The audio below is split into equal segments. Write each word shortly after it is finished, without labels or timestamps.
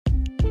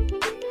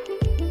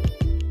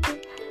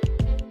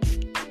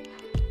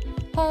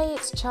Hey,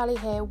 it's Charlie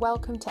here.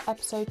 Welcome to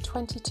episode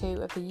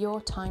 22 of the Your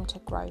Time to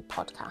Grow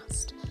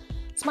podcast.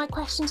 So my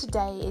question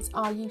today is,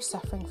 are you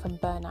suffering from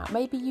burnout?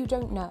 Maybe you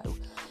don't know.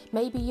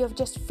 Maybe you're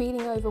just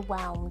feeling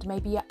overwhelmed.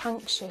 Maybe you're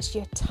anxious,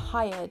 you're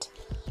tired.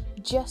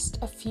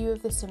 Just a few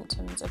of the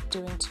symptoms of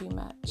doing too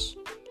much.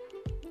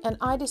 And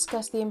I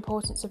discuss the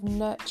importance of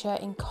nurture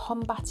in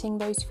combating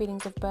those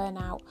feelings of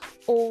burnout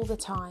all the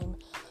time.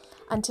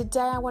 And today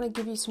I want to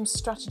give you some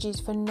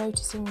strategies for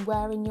noticing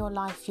where in your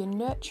life you're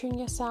nurturing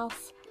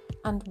yourself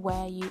and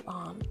where you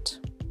aren't.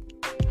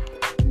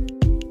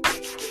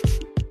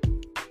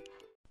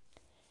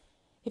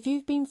 If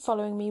you've been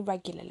following me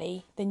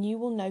regularly, then you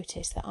will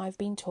notice that I've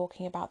been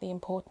talking about the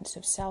importance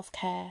of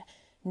self-care,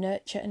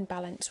 nurture and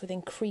balance with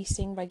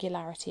increasing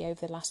regularity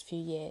over the last few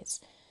years.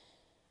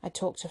 I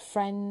talk to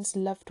friends,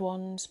 loved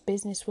ones,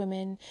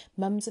 businesswomen,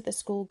 mums at the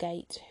school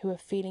gate who are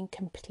feeling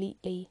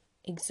completely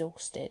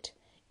exhausted,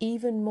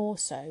 even more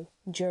so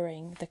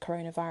during the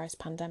coronavirus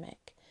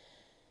pandemic.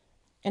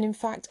 And in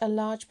fact, a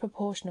large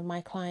proportion of my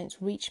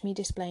clients reach me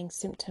displaying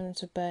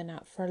symptoms of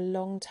burnout for a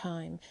long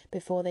time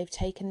before they've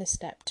taken the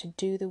step to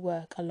do the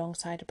work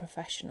alongside a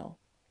professional.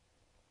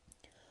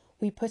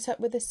 We put up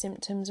with the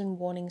symptoms and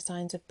warning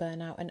signs of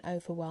burnout and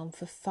overwhelm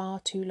for far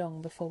too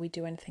long before we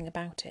do anything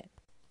about it.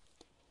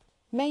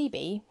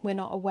 Maybe we're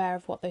not aware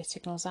of what those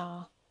signals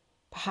are.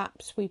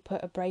 Perhaps we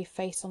put a brave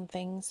face on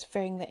things,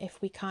 fearing that if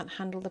we can't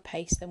handle the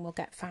pace, then we'll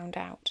get found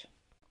out.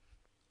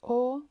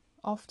 Or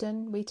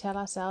often we tell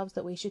ourselves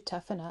that we should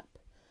toughen up.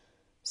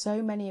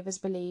 So many of us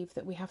believe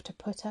that we have to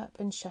put up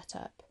and shut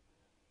up.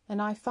 And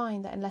I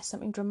find that unless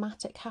something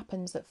dramatic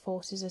happens that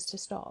forces us to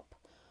stop,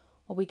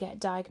 or we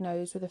get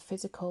diagnosed with the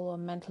physical or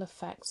mental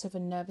effects of a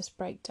nervous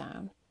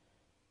breakdown,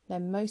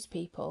 then most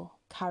people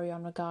carry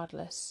on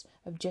regardless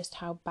of just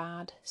how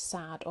bad,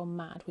 sad or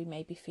mad we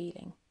may be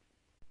feeling.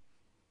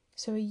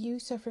 So are you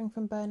suffering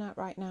from burnout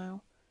right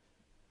now?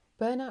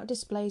 Burnout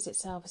displays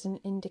itself as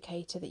an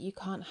indicator that you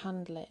can't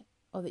handle it,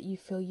 or that you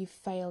feel you've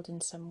failed in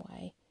some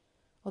way,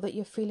 or that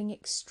you're feeling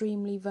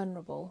extremely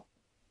vulnerable.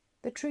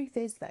 The truth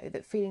is, though,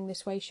 that feeling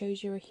this way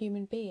shows you're a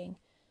human being,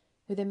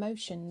 with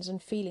emotions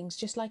and feelings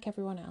just like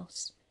everyone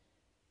else.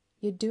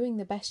 You're doing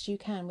the best you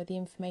can with the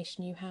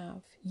information you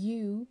have.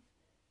 You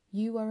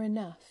are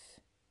enough.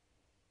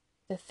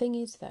 The thing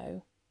is,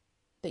 though,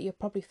 that you're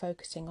probably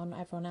focusing on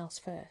everyone else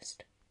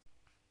first.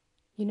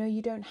 You know,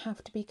 you don't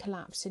have to be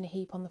collapsed in a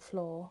heap on the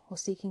floor or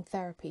seeking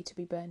therapy to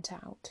be burnt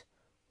out,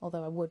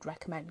 although I would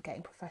recommend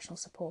getting professional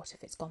support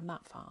if it's gone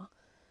that far.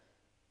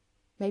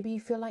 Maybe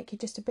you feel like you're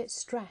just a bit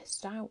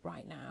stressed out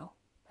right now,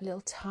 a little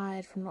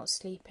tired from not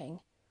sleeping,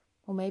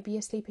 or maybe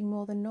you're sleeping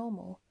more than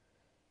normal.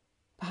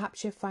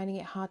 Perhaps you're finding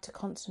it hard to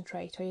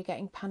concentrate, or you're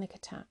getting panic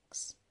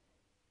attacks.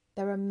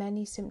 There are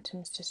many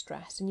symptoms to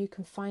stress, and you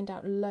can find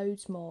out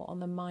loads more on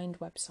the Mind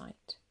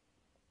website.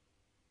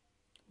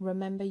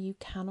 Remember, you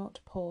cannot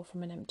pour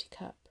from an empty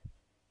cup.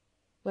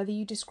 Whether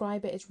you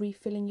describe it as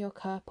refilling your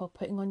cup or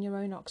putting on your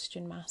own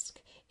oxygen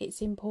mask,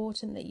 it's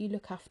important that you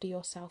look after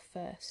yourself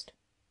first.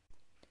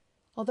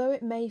 Although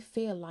it may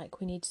feel like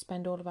we need to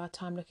spend all of our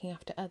time looking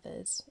after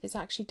others, it's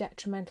actually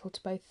detrimental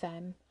to both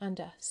them and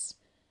us.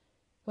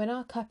 When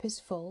our cup is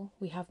full,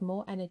 we have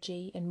more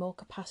energy and more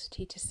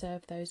capacity to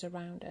serve those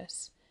around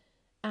us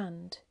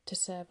and to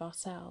serve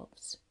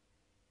ourselves.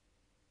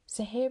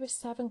 So here are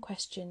 7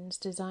 questions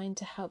designed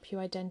to help you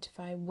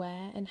identify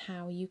where and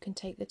how you can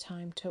take the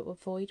time to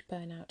avoid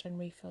burnout and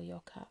refill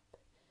your cup.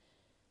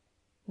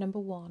 Number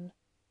 1,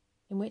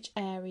 in which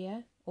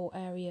area or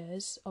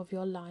areas of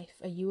your life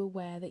are you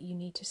aware that you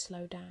need to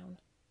slow down?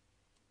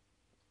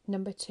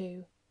 Number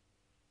 2,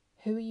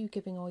 who are you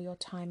giving all your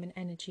time and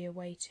energy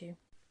away to?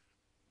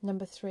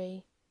 Number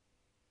 3,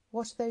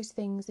 what are those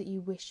things that you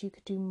wish you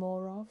could do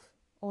more of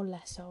or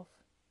less of?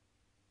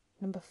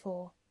 Number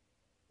 4,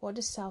 what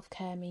does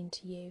self-care mean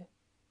to you?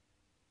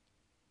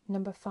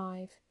 Number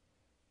 5,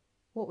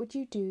 what would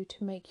you do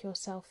to make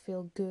yourself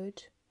feel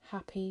good,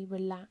 happy,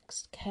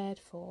 relaxed, cared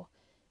for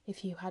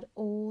if you had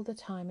all the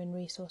time and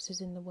resources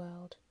in the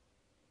world?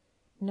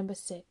 Number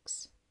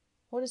 6,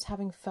 what does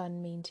having fun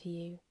mean to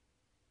you?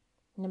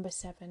 Number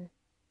 7,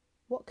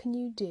 what can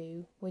you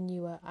do when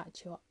you are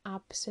at your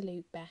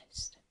absolute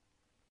best?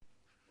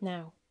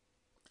 Now,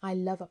 I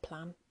love a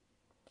plan.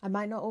 I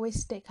might not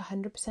always stick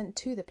 100%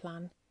 to the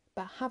plan,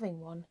 but having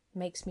one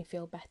makes me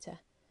feel better.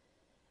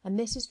 And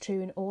this is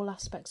true in all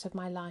aspects of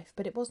my life,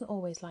 but it wasn't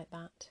always like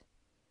that.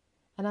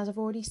 And as I've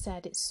already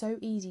said, it's so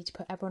easy to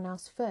put everyone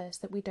else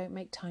first that we don't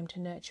make time to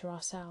nurture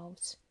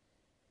ourselves.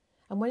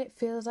 And when it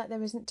feels like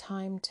there isn't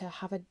time to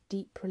have a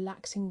deep,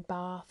 relaxing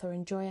bath or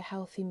enjoy a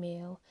healthy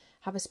meal,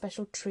 have a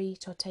special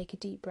treat or take a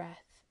deep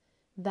breath,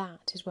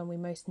 that is when we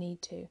most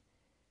need to.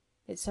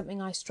 It's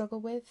something I struggle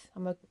with.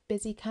 I'm a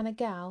busy kind of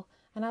gal,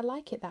 and I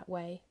like it that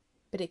way,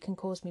 but it can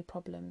cause me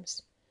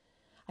problems.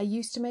 I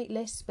used to make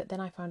lists, but then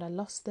I found I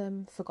lost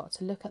them, forgot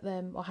to look at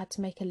them, or had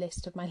to make a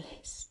list of my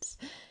lists.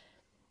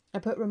 I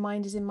put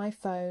reminders in my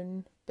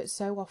phone, but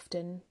so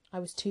often I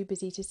was too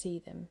busy to see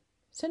them.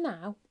 So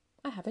now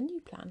I have a new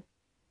plan.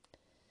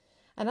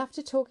 And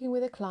after talking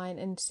with a client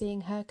and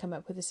seeing her come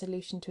up with a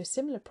solution to a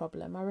similar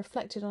problem, I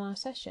reflected on our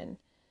session.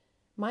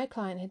 My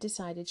client had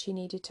decided she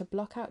needed to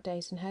block out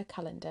days in her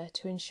calendar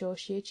to ensure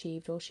she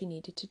achieved all she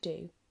needed to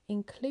do,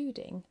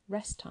 including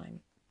rest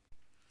time.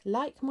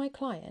 Like my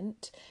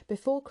client,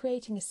 before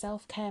creating a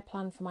self-care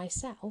plan for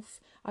myself,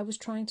 I was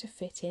trying to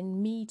fit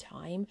in me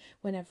time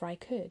whenever I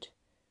could,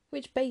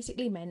 which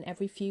basically meant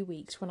every few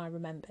weeks when I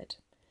remembered.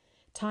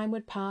 Time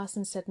would pass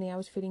and suddenly I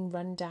was feeling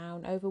run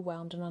down,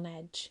 overwhelmed and on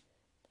edge.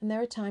 And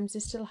there are times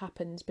this still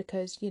happens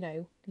because,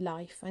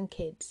 life and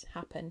kids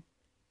happen.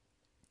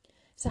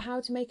 So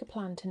how to make a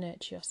plan to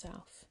nurture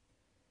yourself?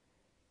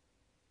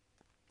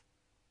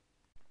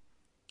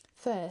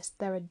 First,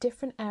 there are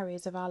different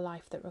areas of our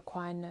life that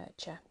require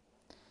nurture.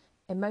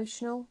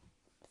 Emotional,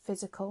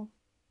 physical,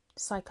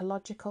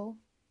 psychological,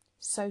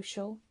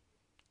 social,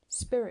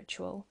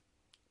 spiritual,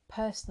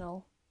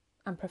 personal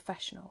and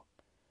professional.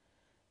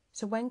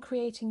 So when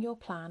creating your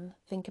plan,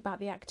 think about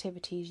the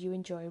activities you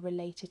enjoy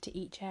related to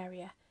each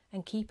area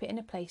and keep it in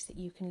a place that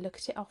you can look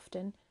at it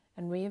often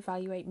and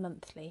reevaluate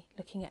monthly,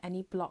 looking at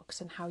any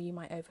blocks and how you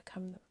might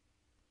overcome them.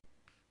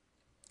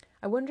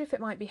 I wonder if it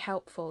might be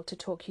helpful to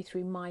talk you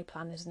through my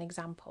plan as an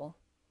example.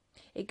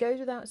 It goes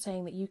without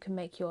saying that you can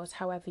make yours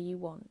however you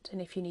want, and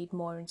if you need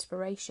more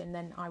inspiration,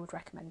 then I would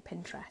recommend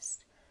Pinterest.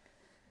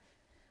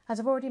 As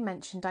I've already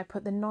mentioned, I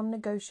put the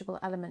non-negotiable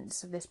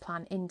elements of this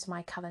plan into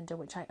my calendar,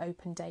 which I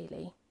open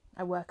daily.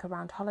 I work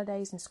around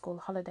holidays and school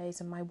holidays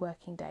and my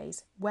working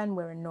days when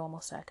we're in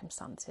normal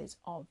circumstances,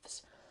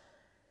 OVS.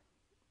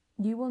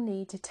 You will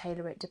need to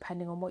tailor it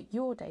depending on what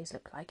your days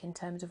look like in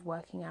terms of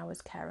working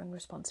hours, caring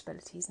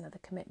responsibilities and other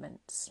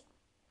commitments.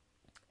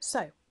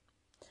 So,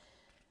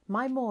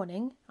 my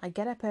morning, I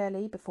get up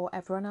early before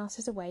everyone else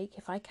is awake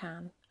if I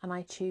can, and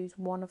I choose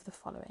one of the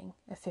following: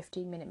 a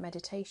 15-minute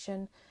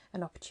meditation,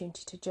 an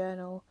opportunity to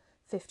journal,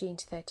 15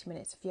 to 30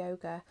 minutes of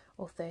yoga,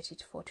 or 30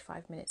 to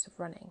 45 minutes of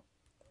running.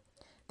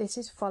 This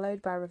is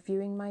followed by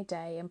reviewing my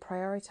day and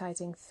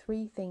prioritising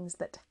 3 things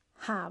that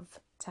have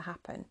to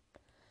happen.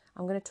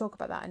 I'm going to talk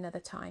about that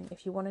another time.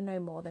 If you want to know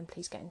more, then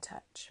please get in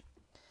touch.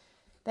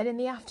 Then in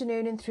the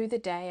afternoon and through the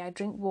day, I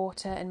drink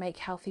water and make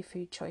healthy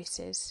food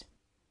choices.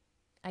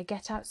 I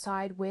get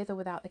outside with or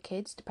without the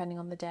kids, depending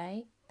on the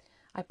day.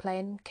 I play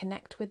and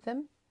connect with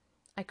them.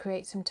 I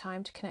create some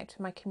time to connect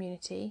with my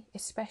community,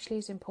 especially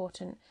as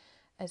important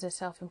as a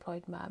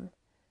self-employed mum.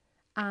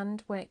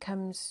 And when it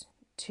comes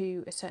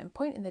to a certain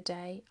point in the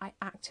day, I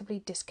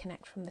actively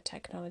disconnect from the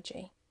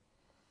technology.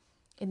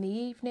 In the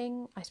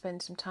evening, I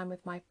spend some time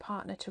with my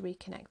partner to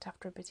reconnect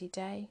after a busy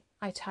day.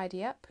 I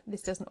tidy up.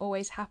 This doesn't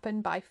always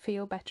happen, but I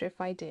feel better if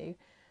I do.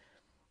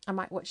 I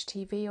might watch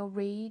TV or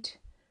read.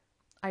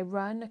 I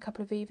run a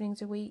couple of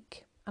evenings a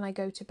week, and I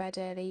go to bed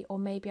early, or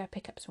maybe I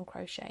pick up some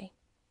crochet.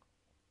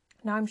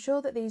 Now, I'm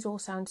sure that these all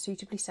sound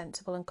suitably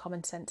sensible and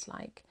common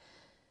sense-like,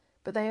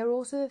 but they are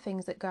also the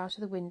things that go out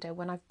of the window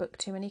when I've booked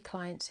too many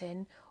clients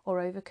in, or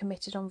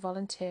overcommitted on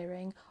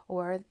volunteering,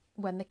 or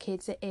when the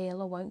kids are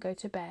ill or won't go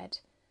to bed.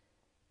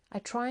 I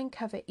try and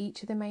cover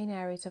each of the main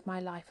areas of my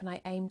life, and I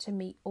aim to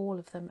meet all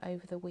of them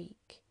over the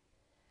week.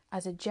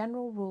 As a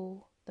general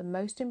rule, the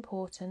most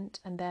important,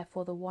 and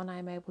therefore the one I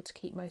am able to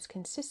keep most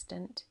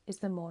consistent, is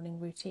the morning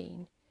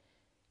routine.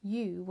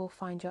 You will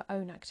find your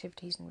own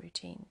activities and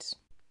routines.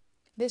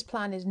 This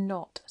plan is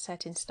not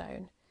set in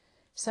stone.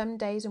 Some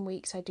days and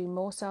weeks I do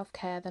more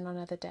self-care than on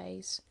other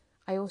days.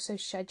 I also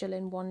schedule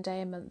in one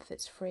day a month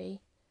that's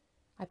free.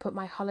 I put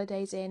my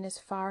holidays in as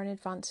far in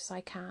advance as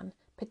I can,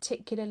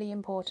 particularly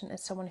important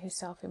as someone who's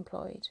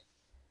self-employed.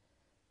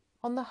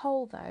 On the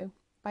whole, though,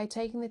 by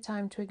taking the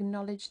time to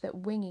acknowledge that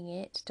winging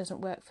it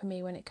doesn't work for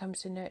me when it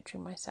comes to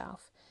nurturing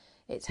myself,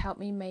 it's helped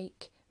me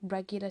make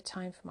regular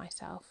time for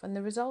myself, and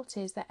the result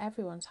is that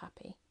everyone's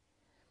happy.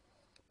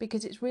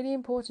 Because it's really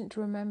important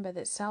to remember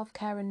that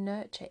self-care and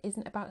nurture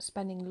isn't about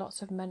spending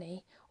lots of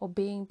money or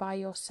being by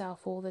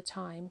yourself all the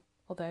time,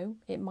 although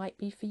it might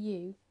be for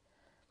you.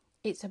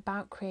 It's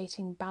about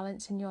creating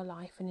balance in your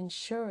life and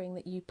ensuring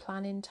that you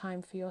plan in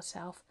time for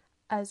yourself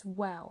as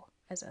well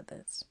as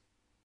others.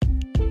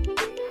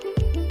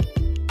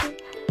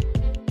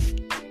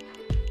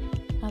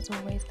 As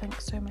always,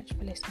 thanks so much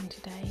for listening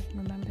today.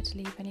 Remember to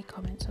leave any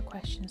comments or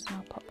questions and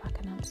I'll pop back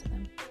and answer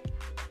them.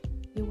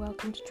 You're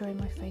welcome to join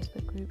my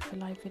Facebook group for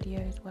live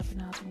videos,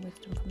 webinars and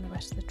wisdom from the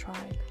rest of the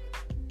tribe.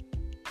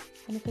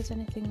 And if there's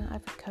anything that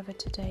I've covered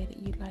today that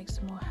you'd like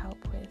some more help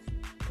with,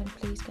 then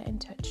please get in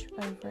touch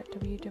over at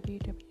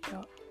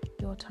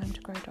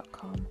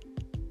www.yourtimetogrow.com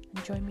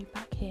and join me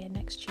back here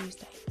next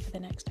Tuesday for the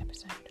next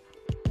episode.